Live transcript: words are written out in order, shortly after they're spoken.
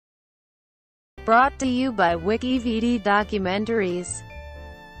Brought to you by WikiVD Documentaries.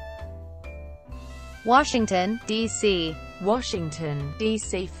 Washington, D.C. Washington,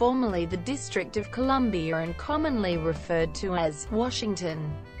 D.C., formerly the District of Columbia and commonly referred to as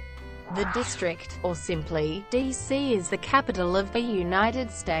Washington. The district, or simply D.C., is the capital of the United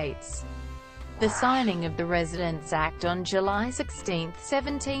States. The signing of the Residence Act on July 16,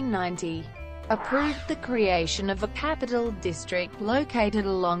 1790, approved the creation of a capital district located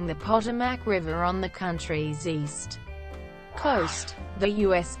along the Potomac River on the country's east coast. The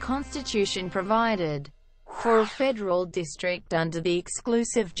U.S. Constitution provided for a federal district under the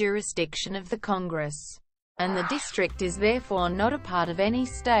exclusive jurisdiction of the Congress, and the district is therefore not a part of any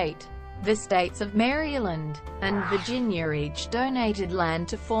state. The states of Maryland and Virginia each donated land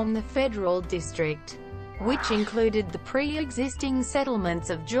to form the federal district, which included the pre-existing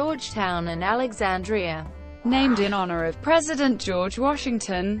settlements of Georgetown and Alexandria. Named in honor of President George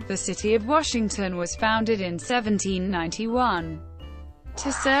Washington, the city of Washington was founded in 1791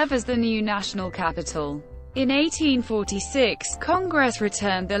 to serve as the new national capital. In 1846, Congress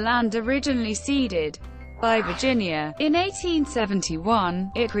returned the land originally ceded by Virginia. In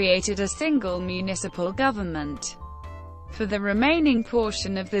 1871, it created a single municipal government for the remaining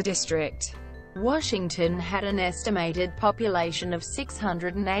portion of the district. Washington had an estimated population of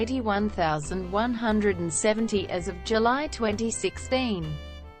 681,170 as of July 2016.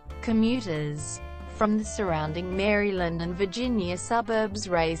 Commuters from the surrounding Maryland and Virginia suburbs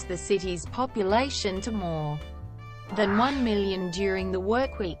raised the city's population to more than 1 million during the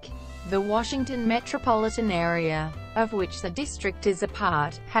workweek. The Washington metropolitan area, of which the district is a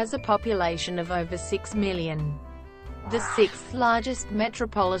part, has a population of over 6 million. The sixth largest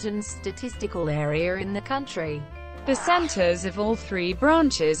metropolitan statistical area in the country. The centers of all three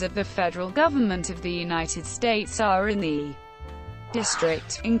branches of the federal government of the United States are in the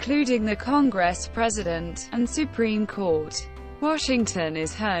district, including the Congress, President, and Supreme Court. Washington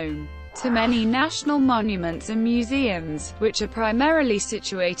is home to many national monuments and museums, which are primarily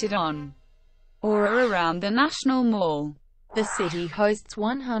situated on or around the National Mall. The city hosts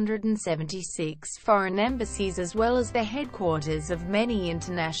 176 foreign embassies as well as the headquarters of many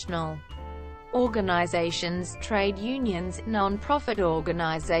international organizations, trade unions, non-profit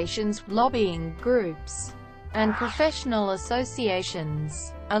organizations, lobbying groups, and professional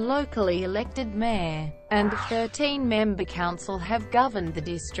associations. A locally elected mayor and a 13-member council have governed the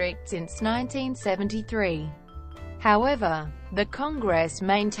district since 1973. However, the Congress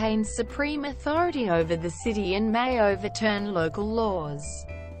maintains supreme authority over the city and may overturn local laws.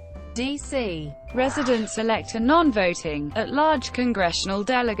 D.C. residents elect a non-voting, at-large congressional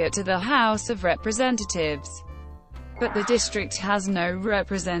delegate to the House of Representatives, but the district has no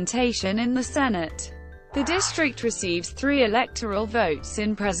representation in the Senate. The district receives 3 electoral votes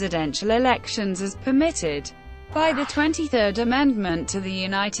in presidential elections as permitted by the 23rd Amendment to the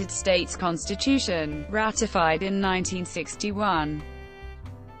United States Constitution, ratified in 1961.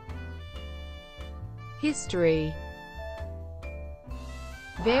 History.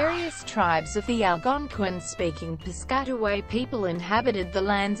 Various tribes of the Algonquin-speaking Piscataway people inhabited the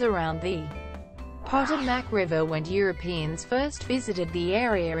lands around the Potomac River when Europeans first visited the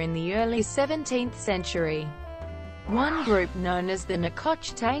area in the early 17th century. One group known as the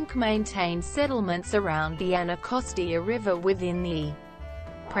Nacotchtank maintained settlements around the Anacostia River within the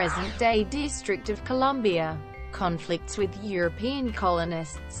present-day District of Columbia. Conflicts with European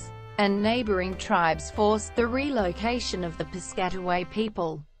colonists and neighboring tribes forced the relocation of the Piscataway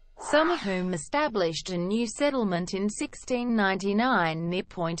people, some of whom established a new settlement in 1699 near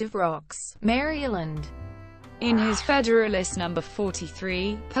Point of Rocks, Maryland. In his Federalist No.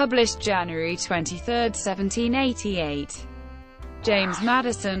 43, published January 23, 1788, James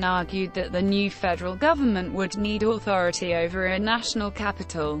Madison argued that the new federal government would need authority over a national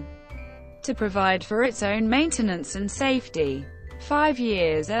capital to provide for its own maintenance and safety. 5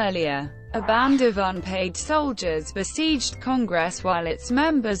 years earlier, a band of unpaid soldiers besieged Congress while its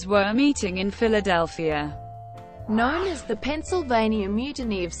members were meeting in Philadelphia. Known as the Pennsylvania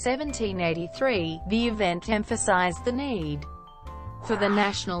Mutiny of 1783, the event emphasized the need for the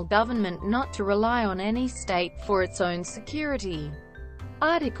national government not to rely on any state for its own security.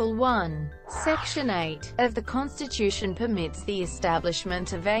 Article 1, Section 8, of the Constitution permits the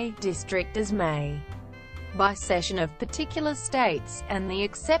establishment of a district as may by cession of particular states, and the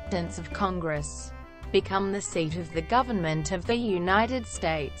acceptance of Congress, become the seat of the government of the United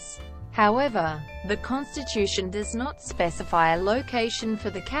States. However, the Constitution does not specify a location for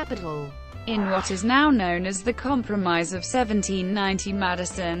the capital. In what is now known as the Compromise of 1790,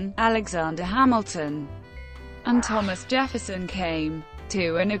 Madison, Alexander Hamilton, and Thomas Jefferson came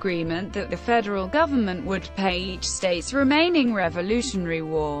to an agreement that the federal government would pay each state's remaining Revolutionary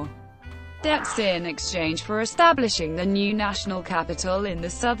War debts in exchange for establishing the new national capital in the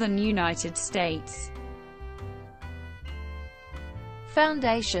southern United States.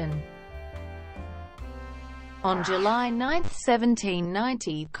 Foundation. On July 9,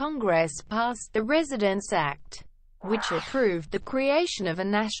 1790, Congress passed the Residence Act, which approved the creation of a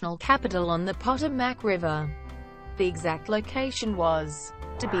national capital on the Potomac River. The exact location was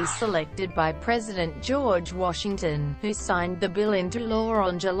to be selected by President George Washington, who signed the bill into law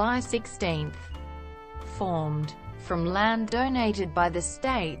on July 16. Formed from land donated by the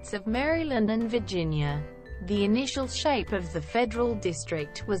states of Maryland and Virginia, the initial shape of the federal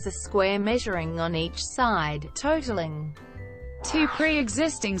district was a square measuring on each side, totaling 2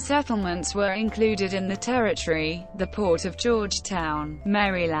 pre-existing settlements were included in the territory: the port of Georgetown,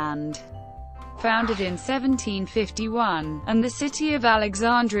 Maryland, founded in 1751, and the city of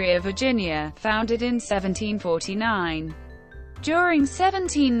Alexandria, Virginia, founded in 1749. During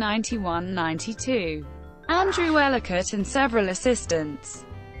 1791–92, Andrew Ellicott and several assistants,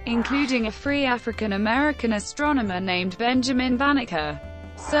 including a free African-American astronomer named Benjamin Banneker,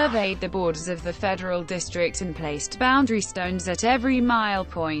 surveyed the borders of the federal district and placed boundary stones at every mile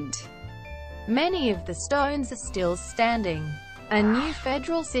point. Many of the stones are still standing. A new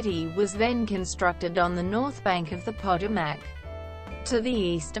federal city was then constructed on the north bank of the Potomac, to the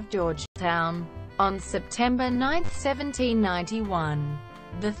east of Georgetown. On September 9, 1791,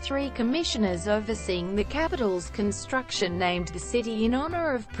 the 3 commissioners overseeing the capital's construction named the city in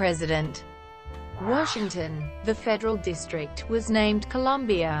honor of President Washington. The federal district was named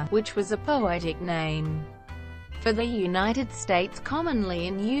Columbia, which was a poetic name for the United States commonly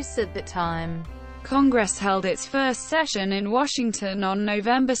in use at the time. Congress held its first session in Washington on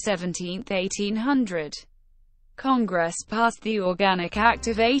November 17, 1800. Congress passed the Organic Act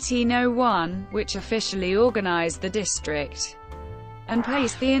of 1801, which officially organized the district and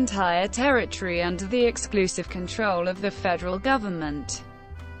placed the entire territory under the exclusive control of the federal government.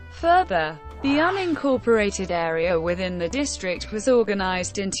 Further, the unincorporated area within the district was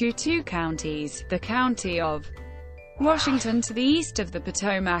organized into 2 counties: the County of Washington to the east of the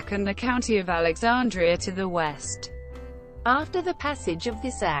Potomac and the County of Alexandria to the west. After the passage of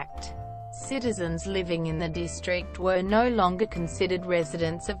this act, citizens living in the district were no longer considered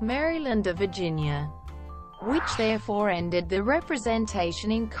residents of Maryland or Virginia, which therefore ended the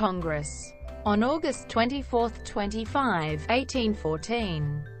representation in Congress. On August 24, 25,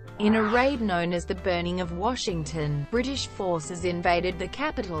 1814, in a raid known as the Burning of Washington, British forces invaded the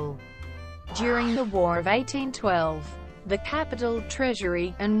capital. During the War of 1812, the Capitol,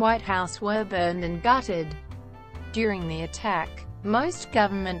 Treasury, and White House were burned and gutted. During the attack, most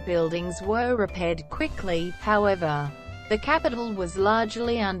government buildings were repaired quickly. However, the Capitol was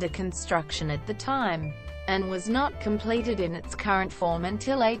largely under construction at the time, and was not completed in its current form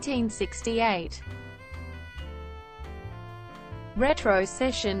until 1868.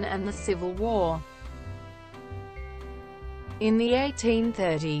 Retrocession and the Civil War. In the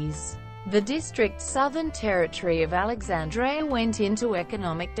 1830s, the district's southern territory of Alexandria went into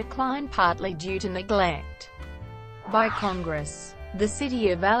economic decline, partly due to neglect by Congress. The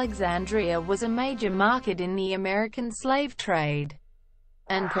city of Alexandria was a major market in the American slave trade,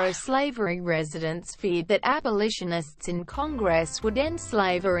 and pro-slavery residents feared that abolitionists in Congress would end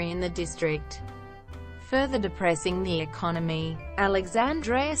slavery in the district, further depressing the economy.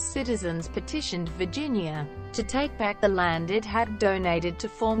 Alexandria citizens petitioned Virginia to take back the land it had donated to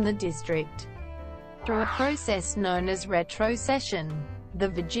form the district. Through a process known as retrocession, the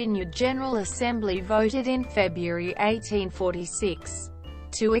Virginia General Assembly voted in February 1846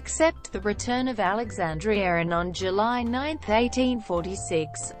 to accept the return of Alexandria, and on July 9,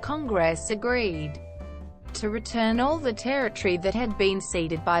 1846, Congress agreed to return all the territory that had been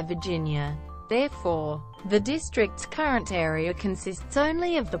ceded by Virginia. Therefore, the district's current area consists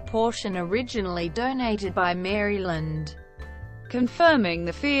only of the portion originally donated by Maryland, confirming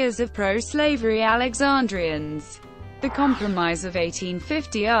the fears of pro-slavery Alexandrians. The Compromise of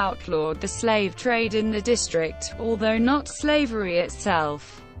 1850 outlawed the slave trade in the district, although not slavery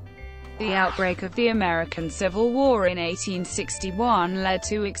itself. The outbreak of the American Civil War in 1861 led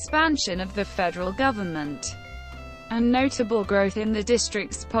to expansion of the federal government and notable growth in the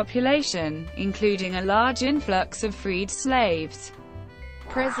district's population, including a large influx of freed slaves.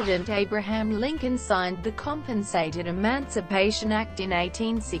 President Abraham Lincoln signed the Compensated Emancipation Act in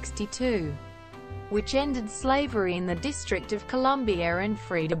 1862, which ended slavery in the District of Columbia and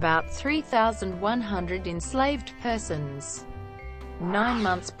freed about 3,100 enslaved persons. 9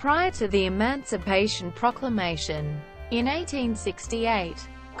 months prior to the Emancipation Proclamation, In 1868,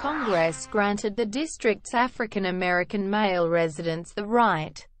 Congress granted the district's African American male residents the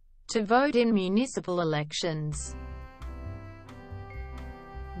right to vote in municipal elections.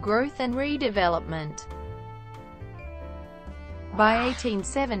 Growth and redevelopment. By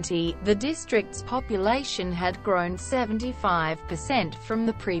 1870, the district's population had grown 75% from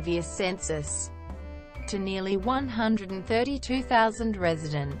the previous census to nearly 132,000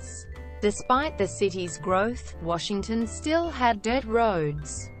 residents. Despite the city's growth, Washington still had dirt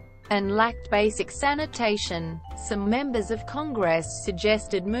roads and lacked basic sanitation. Some members of Congress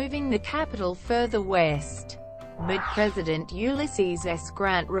suggested moving the capital further west, but President Ulysses S.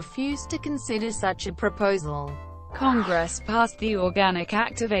 Grant refused to consider such a proposal. Congress passed the Organic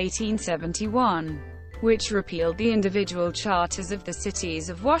Act of 1871, which repealed the individual charters of the cities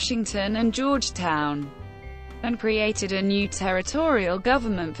of Washington and Georgetown, and created a new territorial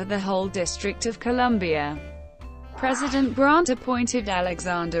government for the whole District of Columbia. President Grant appointed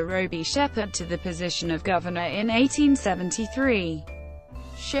Alexander Roby Shepherd to the position of governor in 1873.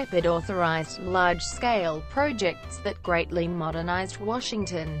 Shepherd authorized large-scale projects that greatly modernized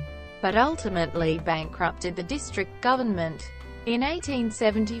Washington, but ultimately bankrupted the district government. In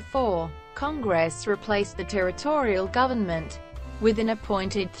 1874, Congress replaced the territorial government with an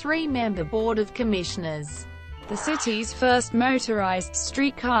appointed three-member Board of Commissioners. The city's first motorized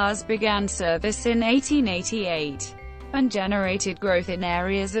streetcars began service in 1888, and generated growth in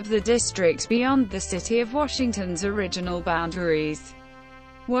areas of the district beyond the city of Washington's original boundaries.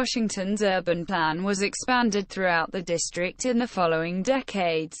 Washington's urban plan was expanded throughout the district in the following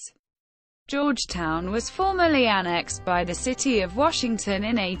decades. Georgetown was formally annexed by the city of Washington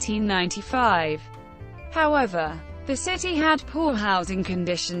in 1895. However, the city had poor housing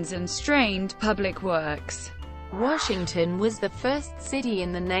conditions and strained public works. Washington was the first city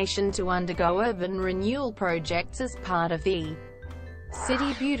in the nation to undergo urban renewal projects as part of the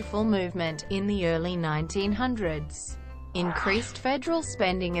City Beautiful movement in the early 1900s. Increased federal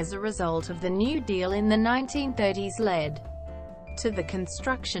spending as a result of the New Deal in the 1930s led to the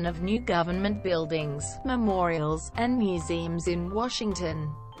construction of new government buildings, memorials, and museums in Washington.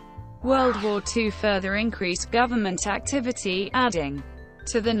 World War II further increased government activity, adding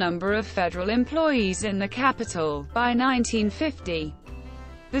to the number of federal employees in the capital. By 1950,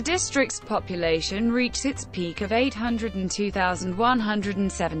 the district's population reached its peak of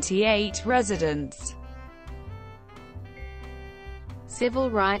 802,178 residents.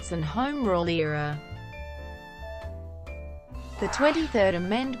 Civil rights and Home Rule era. The 23rd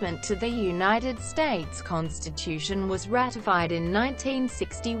Amendment to the United States Constitution was ratified in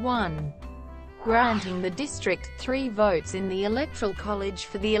 1961, granting the district 3 votes in the Electoral College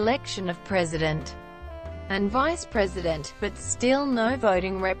for the election of president and vice president, but still no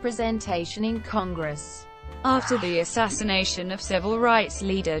voting representation in Congress. After the assassination of civil rights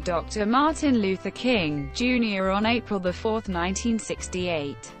leader Dr. Martin Luther King, Jr. on April 4,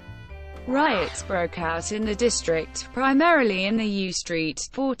 1968, riots broke out in the district, primarily in the U Street,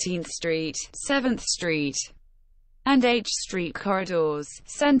 14th Street, 7th Street, and H Street corridors,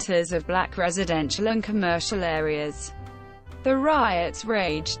 centers of black residential and commercial areas. The riots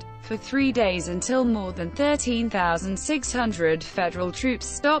raged for 3 days until more than 13,600 federal troops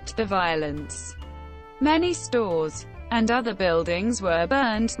stopped the violence. Many stores and other buildings were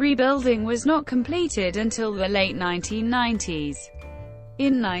burned. Rebuilding was not completed until the late 1990s.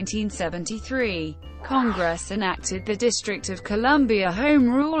 In 1973, Congress enacted the District of Columbia Home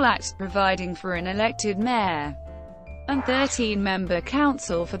Rule Act, providing for an elected mayor and 13-member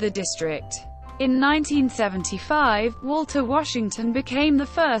council for the district. In 1975, Walter Washington became the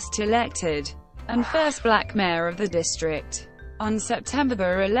first elected and first black mayor of the district. On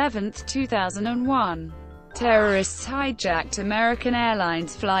September 11, 2001, terrorists hijacked American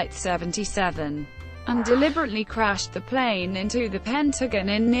Airlines Flight 77 and deliberately crashed the plane into the Pentagon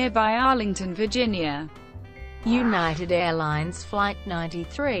in nearby Arlington, Virginia. United Airlines Flight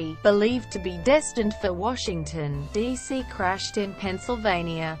 93, believed to be destined for Washington, D.C., crashed in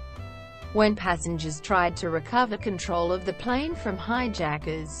Pennsylvania when passengers tried to recover control of the plane from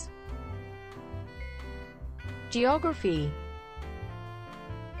hijackers. Geography.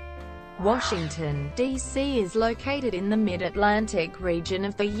 Washington, D.C. is located in the Mid-Atlantic region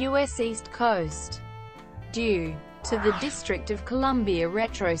of the U.S. East Coast. Due to the District of Columbia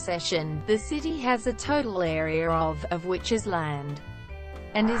retrocession, the city has a total area of which is land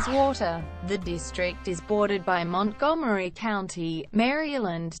and is water. The district is bordered by Montgomery County,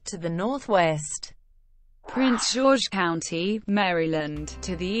 Maryland, to the northwest, Prince George County, Maryland,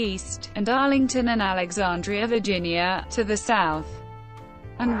 to the east, and Arlington and Alexandria, Virginia, to the south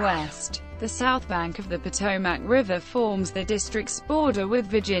and west. The south bank of the Potomac River forms the district's border with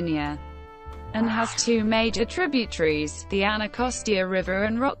Virginia, and has two major tributaries, the Anacostia River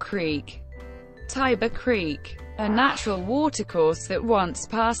and Rock Creek. Tiber Creek, a natural watercourse that once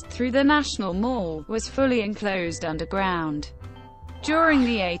passed through the National Mall, was fully enclosed underground. During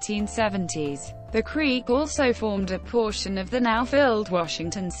the 1870s, the creek also formed a portion of the now-filled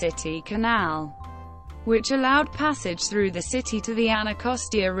Washington City Canal, which allowed passage through the city to the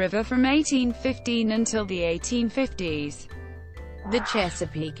Anacostia River from 1815 until the 1850s. The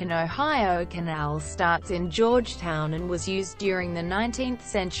Chesapeake and Ohio Canal starts in Georgetown and was used during the 19th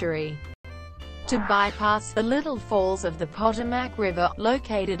century to bypass the Little Falls of the Potomac River,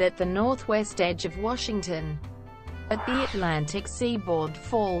 located at the northwest edge of Washington, at the Atlantic seaboard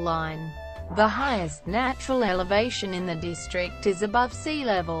fall line. The highest natural elevation in the district is above sea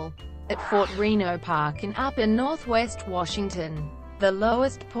level, at Fort Reno Park in upper northwest Washington. The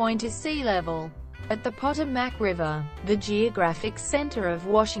lowest point is sea level at the Potomac River. The geographic center of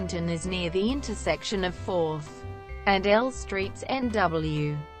Washington is near the intersection of 4th and L Streets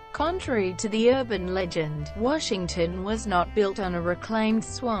NW. Contrary to the urban legend, Washington was not built on a reclaimed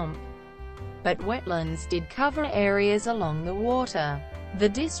swamp, but wetlands did cover areas along the water. The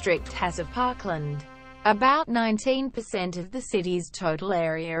district has a parkland, about 19% of the city's total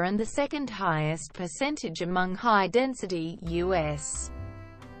area and the second highest percentage among high-density U.S.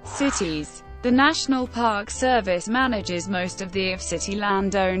 cities. The National Park Service manages most of the city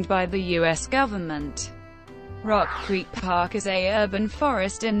land owned by the U.S. government. Rock Creek Park is a urban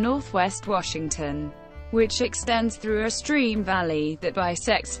forest in northwest Washington, which extends through a stream valley that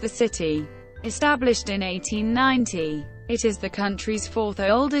bisects the city. Established in 1890, it is the country's fourth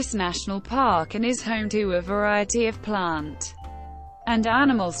oldest national park and is home to a variety of plant and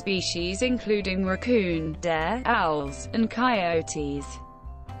animal species including raccoon, deer, owls, and coyotes.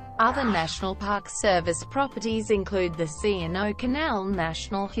 Other National Park Service properties include the C&O Canal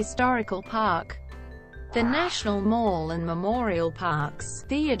National Historical Park, the National Mall and Memorial Parks,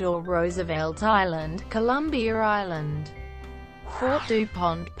 Theodore Roosevelt Island, Columbia Island, Fort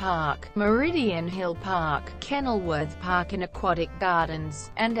DuPont Park, Meridian Hill Park, Kenilworth Park and Aquatic Gardens,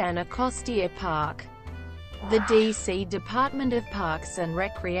 and Anacostia Park. The D.C. Department of Parks and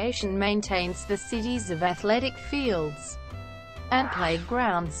Recreation maintains the cities of athletic fields and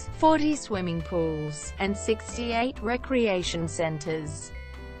playgrounds, 40 swimming pools, and 68 recreation centers.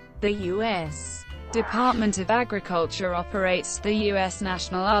 The U.S. Department of Agriculture operates the U.S.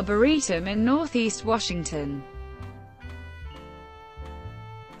 National Arboretum in northeast Washington.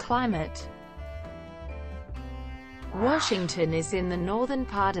 Climate. Washington is in the northern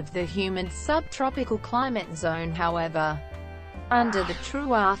part of the humid subtropical climate zone. However, under the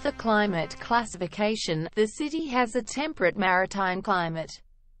true Arthur climate classification, the city has a temperate maritime climate.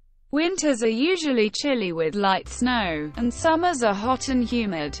 Winters are usually chilly with light snow, and summers are hot and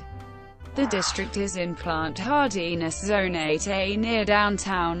humid. The district is in plant hardiness zone 8A near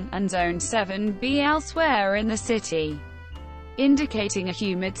downtown, and zone 7B elsewhere in the city, indicating a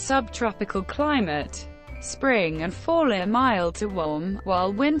humid subtropical climate. Spring and fall are mild to warm,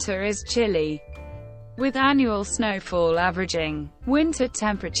 while winter is chilly, with annual snowfall averaging. Winter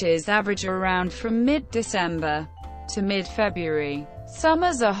temperatures average around from mid-December to mid-February.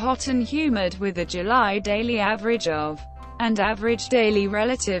 Summers are hot and humid with a July daily average of, and average daily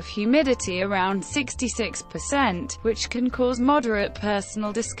relative humidity around 66%, which can cause moderate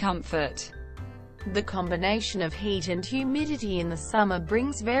personal discomfort. The combination of heat and humidity in the summer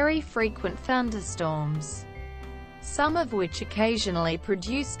brings very frequent thunderstorms, some of which occasionally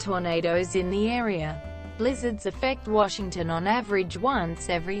produce tornadoes in the area. Blizzards affect Washington on average once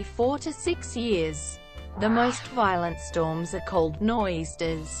every 4 to 6 years. The most violent storms are called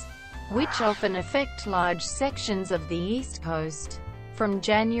nor'easters, which often affect large sections of the East Coast. From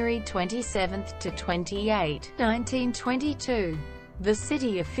January 27 to 28, 1922, the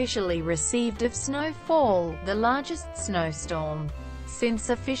city officially received of snowfall, the largest snowstorm since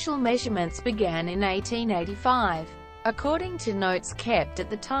official measurements began in 1885. According to notes kept at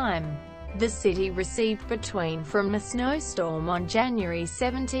the time, the city received between from a snowstorm on January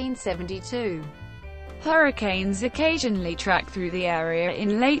 1772. Hurricanes occasionally track through the area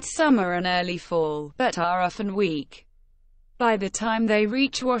in late summer and early fall, but are often weak by the time they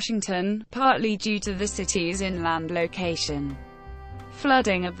reach Washington, partly due to the city's inland location.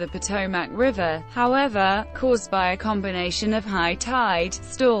 Flooding of the Potomac River, however, caused by a combination of high tide,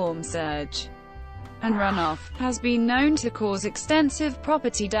 storm surge, and runoff, has been known to cause extensive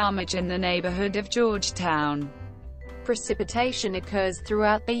property damage in the neighborhood of Georgetown. Precipitation occurs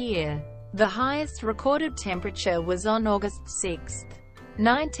throughout the year. The highest recorded temperature was on August 6,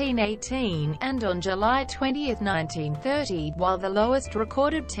 1918, and on July 20, 1930, while the lowest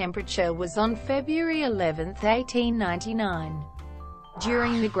recorded temperature was on February 11, 1899.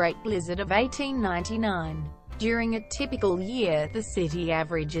 During the Great Blizzard of 1899. During a typical year, the city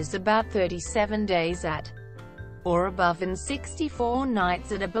averages about 37 days at or above and 64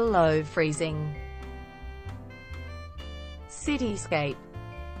 nights at or below freezing. Cityscape.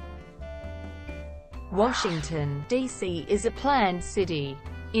 Washington, D.C. is a planned city.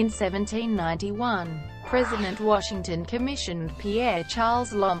 In 1791, President Washington commissioned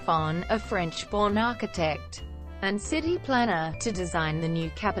Pierre-Charles L'Enfant, a French-born architect and city planner, to design the new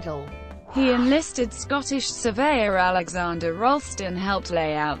capital. He enlisted Scottish surveyor Alexander Ralston helped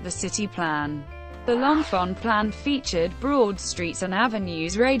lay out the city plan. The L'Enfant plan featured broad streets and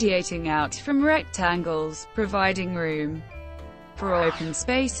avenues radiating out from rectangles, providing room for open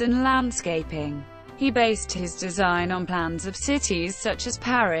space and landscaping. He based his design on plans of cities such as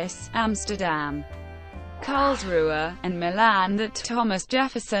Paris, Amsterdam, Karlsruhe, and Milan that Thomas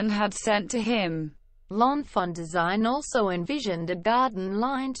Jefferson had sent to him. L'Enfant design also envisioned a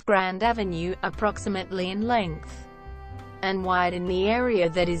garden-lined Grand Avenue, approximately in length and wide in the area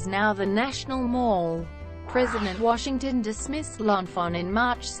that is now the National Mall. President Washington dismissed L'Enfant in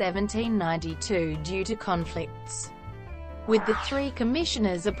March 1792 due to conflicts with the three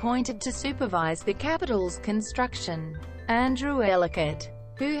commissioners appointed to supervise the Capitol's construction. Andrew Ellicott,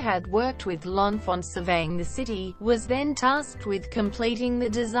 who had worked with L'Enfant surveying the city, was then tasked with completing the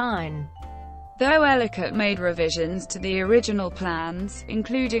design. Though Ellicott made revisions to the original plans,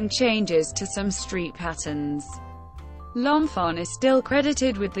 including changes to some street patterns, L'Enfant is still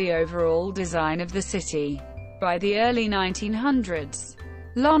credited with the overall design of the city. By the early 1900s,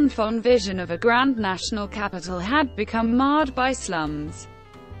 L'Enfant's vision of a grand national capital had become marred by slums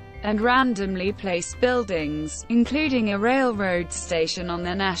and randomly placed buildings, including a railroad station on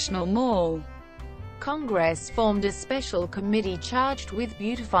the National Mall. Congress formed a special committee charged with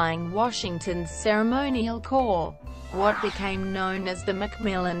beautifying Washington's ceremonial core. What became known as the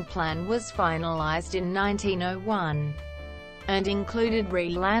Macmillan Plan was finalized in 1901 and included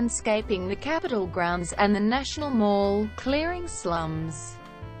re-landscaping the Capitol grounds and the National Mall, clearing slums,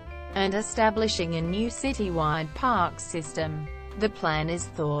 and establishing a new citywide park system. The plan is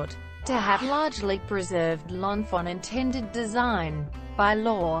thought to have largely preserved L'Enfant's intended design. By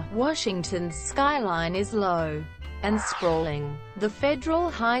law, Washington's skyline is low and sprawling. The Federal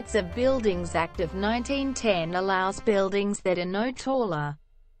Heights of Buildings Act of 1910 allows buildings that are no taller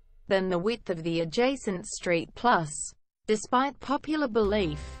than the width of the adjacent street plus. Despite popular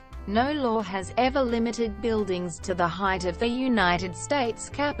belief, no law has ever limited buildings to the height of the United States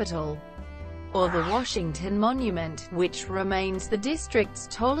Capitol or the Washington Monument, which remains the district's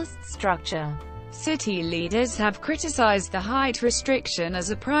tallest structure. City leaders have criticized the height restriction as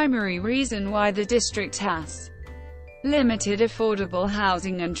a primary reason why the district has limited affordable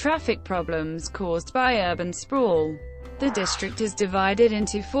housing and traffic problems caused by urban sprawl. The district is divided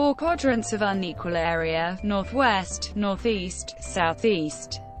into 4 quadrants of unequal area: northwest, northeast,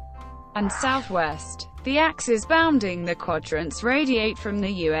 southeast, and southwest. The axes bounding the quadrants radiate from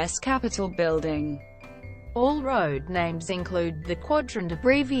the U.S. Capitol building. All road names include the quadrant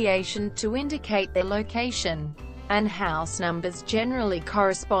abbreviation to indicate their location, and house numbers generally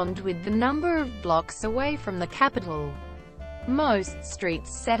correspond with the number of blocks away from the Capitol. Most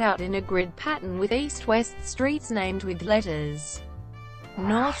streets set out in a grid pattern, with east-west streets named with letters,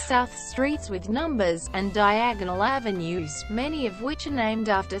 north-south streets with numbers, and diagonal avenues, many of which are named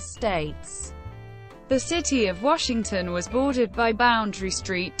after states. The city of Washington was bordered by Boundary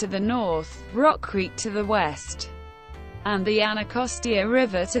Street to the north, Rock Creek to the west, and the Anacostia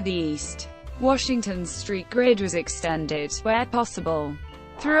River to the east. Washington's street grid was extended, where possible,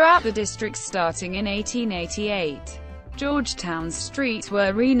 throughout the district starting in 1888. Georgetown's streets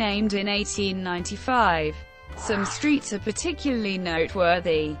were renamed in 1895. Some streets are particularly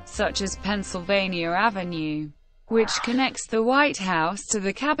noteworthy, such as Pennsylvania Avenue, which connects the White House to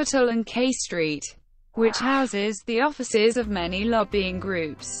the Capitol, and K Street, which houses the offices of many lobbying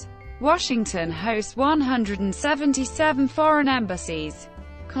groups. Washington hosts 177 foreign embassies,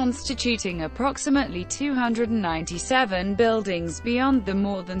 constituting approximately 297 buildings beyond the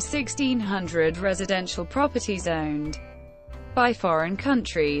more than 1,600 residential properties owned by foreign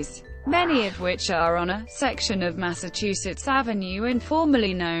countries, many of which are on a section of Massachusetts Avenue,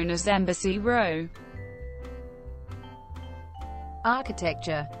 informally known as Embassy Row.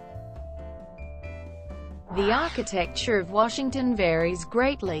 Architecture. The architecture of Washington varies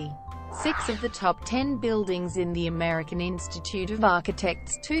greatly. 6 of the top 10 buildings in the American Institute of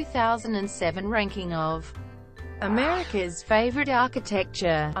Architects' 2007 ranking of America's favorite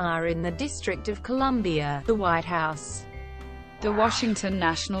architecture are in the District of Columbia, the White House, the Washington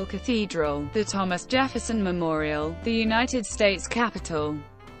National Cathedral, the Thomas Jefferson Memorial, the United States Capitol,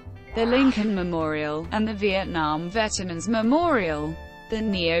 the Lincoln Memorial, and the Vietnam Veterans Memorial. The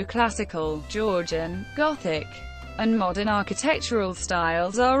neoclassical, Georgian, Gothic, and modern architectural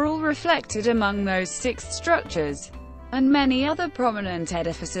styles are all reflected among those 6 structures, and many other prominent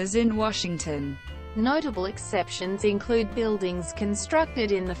edifices in Washington. Notable exceptions include buildings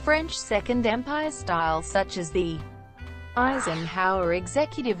constructed in the French Second Empire style such as the Eisenhower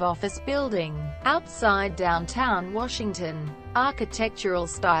Executive Office Building, outside downtown Washington. Architectural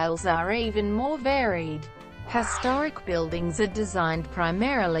styles are even more varied. Historic buildings are designed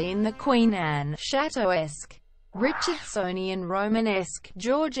primarily in the Queen Anne, Chateau-esque, Richardsonian Romanesque,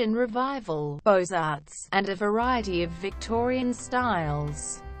 Georgian Revival, Beaux-Arts, and a variety of Victorian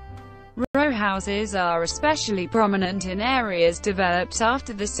styles. Row houses are especially prominent in areas developed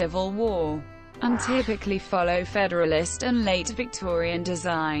after the Civil War, and typically follow Federalist and late Victorian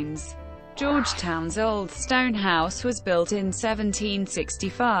designs. Georgetown's Old Stone House was built in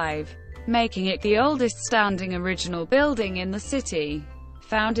 1765, making it the oldest standing original building in the city.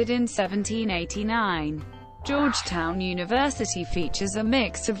 Founded in 1789, Georgetown University features a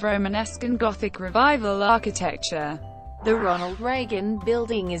mix of Romanesque and Gothic Revival architecture. The Ronald Reagan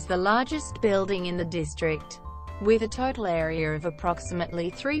Building is the largest building in the district, with a total area of approximately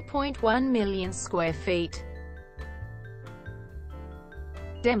 3.1 million square feet.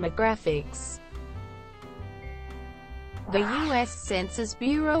 Demographics. The U.S. Census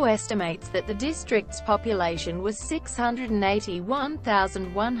Bureau estimates that the district's population was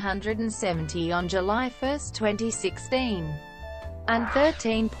 681,170 on July 1, 2016, an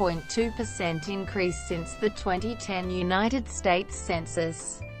 13.2% increase since the 2010 United States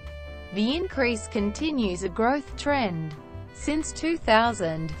Census. The increase continues a growth trend since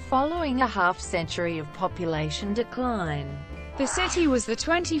 2000, following a half-century of population decline. The city was the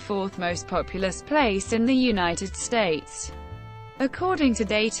 24th most populous place in the United States. According to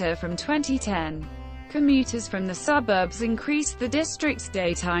data from 2010, commuters from the suburbs increased the district's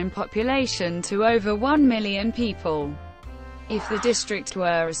daytime population to over 1 million people. If the district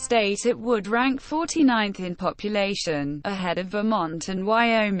were a state, it would rank 49th in population, ahead of Vermont and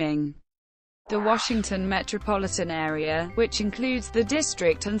Wyoming. The Washington metropolitan area, which includes the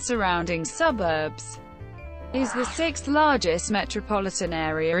district and surrounding suburbs, is the 6th largest metropolitan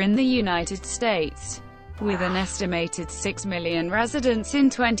area in the United States, with an estimated 6 million residents in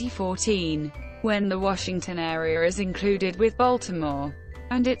 2014, when the Washington area is included with Baltimore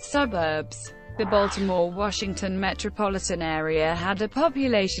and its suburbs. The Baltimore-Washington metropolitan area had a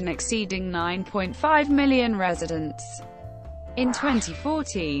population exceeding 9.5 million residents in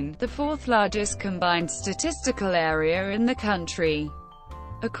 2014, the 4th largest combined statistical area in the country.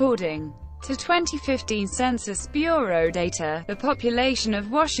 According to 2015 Census Bureau data, the population of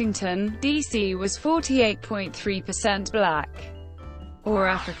Washington, D.C. was 48.3% Black, or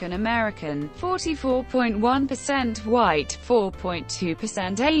African American, 44.1% White,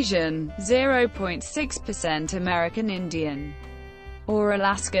 4.2% Asian, 0.6% American Indian, or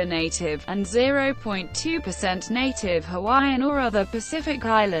Alaska Native, and 0.2% Native Hawaiian or other Pacific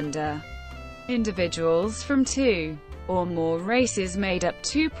Islander. Individuals from 2 or more races made up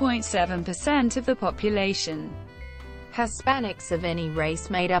 2.7% of the population. Hispanics of any race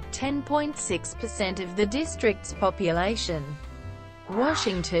made up 10.6% of the district's population.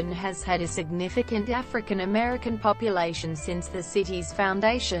 Washington has had a significant African American population since the city's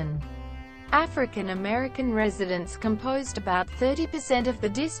foundation. African American residents composed about 30% of the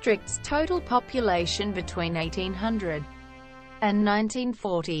district's total population between 1800 and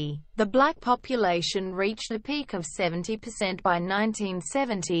 1940. The black population reached a peak of 70% by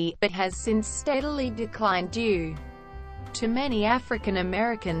 1970, but has since steadily declined due to many African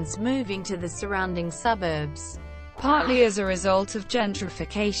Americans moving to the surrounding suburbs. Partly as a result of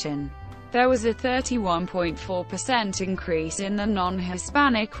gentrification, there was a 31.4% increase in the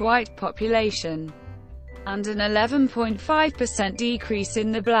non-Hispanic white population, and an 11.5% decrease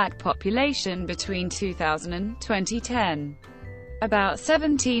in the black population between 2000 and 2010. About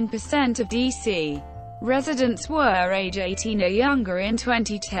 17% of D.C. residents were age 18 or younger in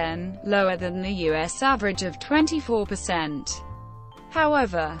 2010, lower than the U.S. average of 24%.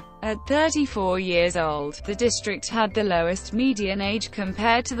 However, at 34 years old, the district had the lowest median age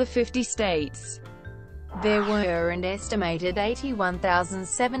compared to the 50 states. There were an estimated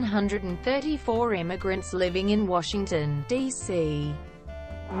 81,734 immigrants living in Washington, D.C.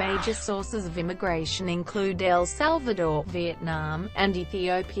 Major sources of immigration include El Salvador, Vietnam, and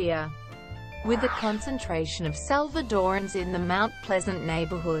Ethiopia. with a concentration of Salvadorans in the Mount Pleasant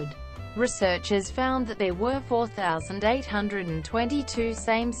neighborhood. Researchers found that there were 4,822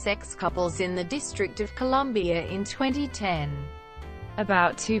 same-sex couples in the District of Columbia in 2010.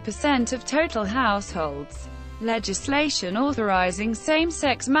 About 2% of total households. Legislation authorizing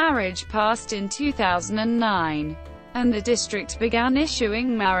same-sex marriage passed in 2009, and the district began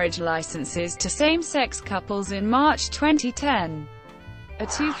issuing marriage licenses to same-sex couples in March 2010. A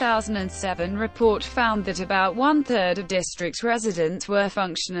 2007 report found that about one-third of district residents were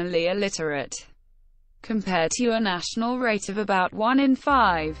functionally illiterate, compared to a national rate of about 1 in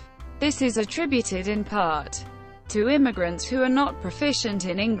 5. This is attributed in part to immigrants who are not proficient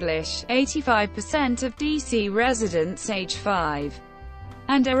in English. 85% of DC residents age 5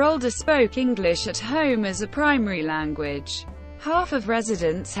 and or older spoke English at home as a primary language. Half of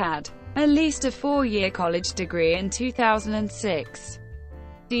residents had at least a 4-year college degree in 2006.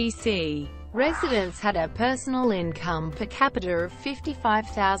 DC residents had a personal income per capita of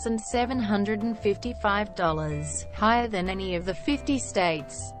 $55,755, higher than any of the 50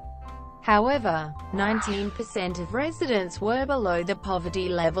 states. However, 19% of residents were below the poverty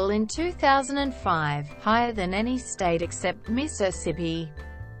level in 2005, higher than any state except Mississippi.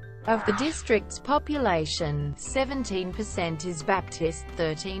 Of the district's population, 17% is Baptist,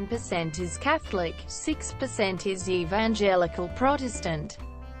 13% is Catholic, 6% is Evangelical Protestant,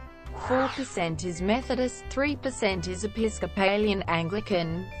 4% is Methodist, 3% is Episcopalian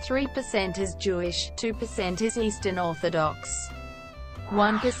Anglican, 3% is Jewish, 2% is Eastern Orthodox,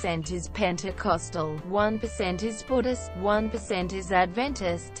 1% is Pentecostal, 1% is Buddhist, 1% is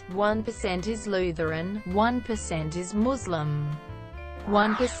Adventist, 1% is Lutheran, 1% is Muslim,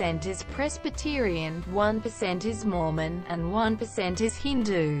 1% is Presbyterian, 1% is Mormon, and 1% is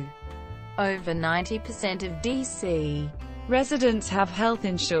Hindu. Over 90% of D.C. residents have health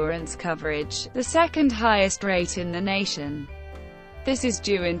insurance coverage, the second highest rate in the nation. This is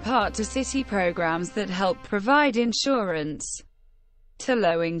due in part to city programs that help provide insurance to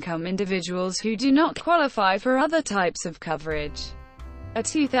low-income individuals who do not qualify for other types of coverage. A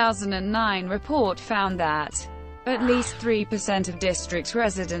 2009 report found that at least 3% of district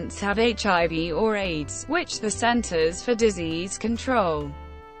residents have HIV or AIDS, which the Centers for Disease Control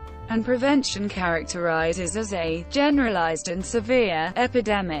and Prevention characterizes as a generalized and severe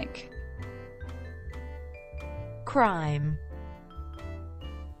epidemic. Crime.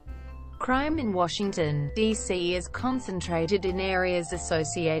 Crime in Washington, D.C. is concentrated in areas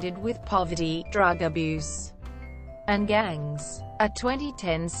associated with poverty, drug abuse, and gangs. A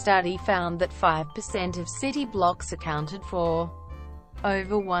 2010 study found that 5% of city blocks accounted for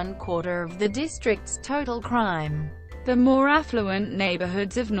over 1/4 of the district's total crime. The more affluent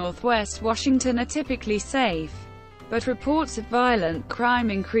neighborhoods of Northwest Washington are typically safe, but reports of violent crime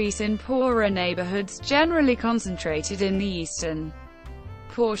increase in poorer neighborhoods generally concentrated in the eastern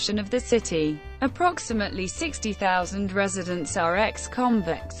portion of the city. Approximately 60,000 residents are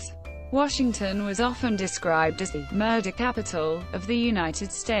ex-convicts. Washington was often described as the murder capital of the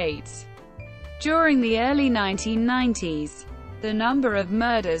United States. During the early 1990s, the number of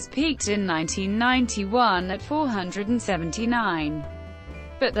murders peaked in 1991 at 479.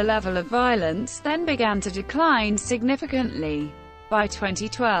 But the level of violence then began to decline significantly. By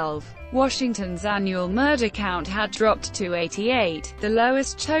 2012, Washington's annual murder count had dropped to 88, the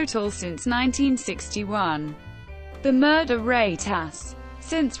lowest total since 1961. The murder rate has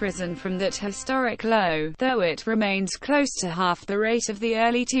since risen from that historic low, though it remains close to half the rate of the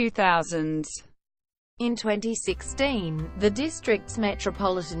early 2000s. In 2016, the district's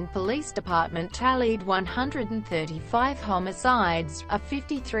Metropolitan Police Department tallied 135 homicides, a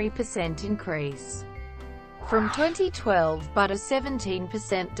 53% increase from 2012, but a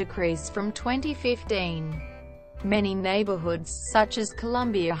 17% decrease from 2015. Many neighborhoods, such as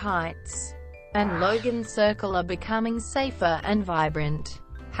Columbia Heights and Logan Circle, are becoming safer and vibrant.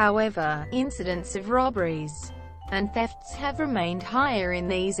 However, incidents of robberies and thefts have remained higher in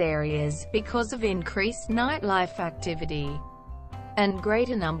these areas, because of increased nightlife activity and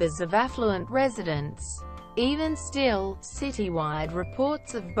greater numbers of affluent residents. Even still, citywide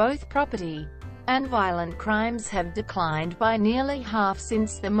reports of both property and violent crimes have declined by nearly half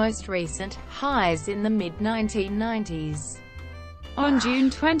since the most recent highs in the mid-1990s. On June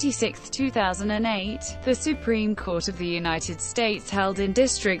 26, 2008, the Supreme Court of the United States held in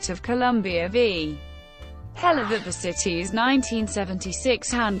District of Columbia v. Heller that the city's 1976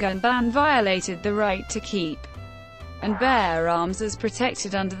 handgun ban violated the right to keep and bear arms as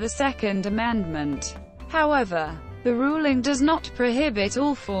protected under the Second Amendment. However, the ruling does not prohibit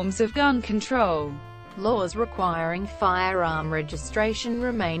all forms of gun control. laws requiring firearm registration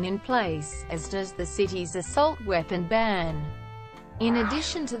remain in place, as does the city's assault weapon ban. In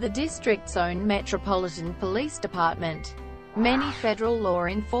addition to the district's own Metropolitan Police Department, many federal law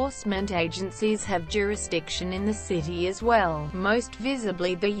enforcement agencies have jurisdiction in the city as well, most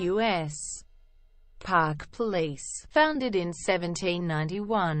visibly the U.S. Park Police, founded in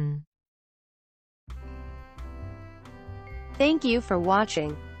 1791. Thank you for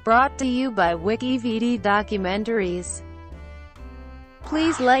watching. Brought to you by WikiVD Documentaries.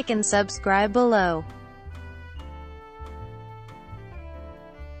 Please like and subscribe below.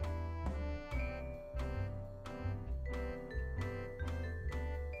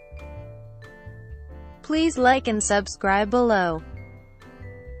 Please like and subscribe below.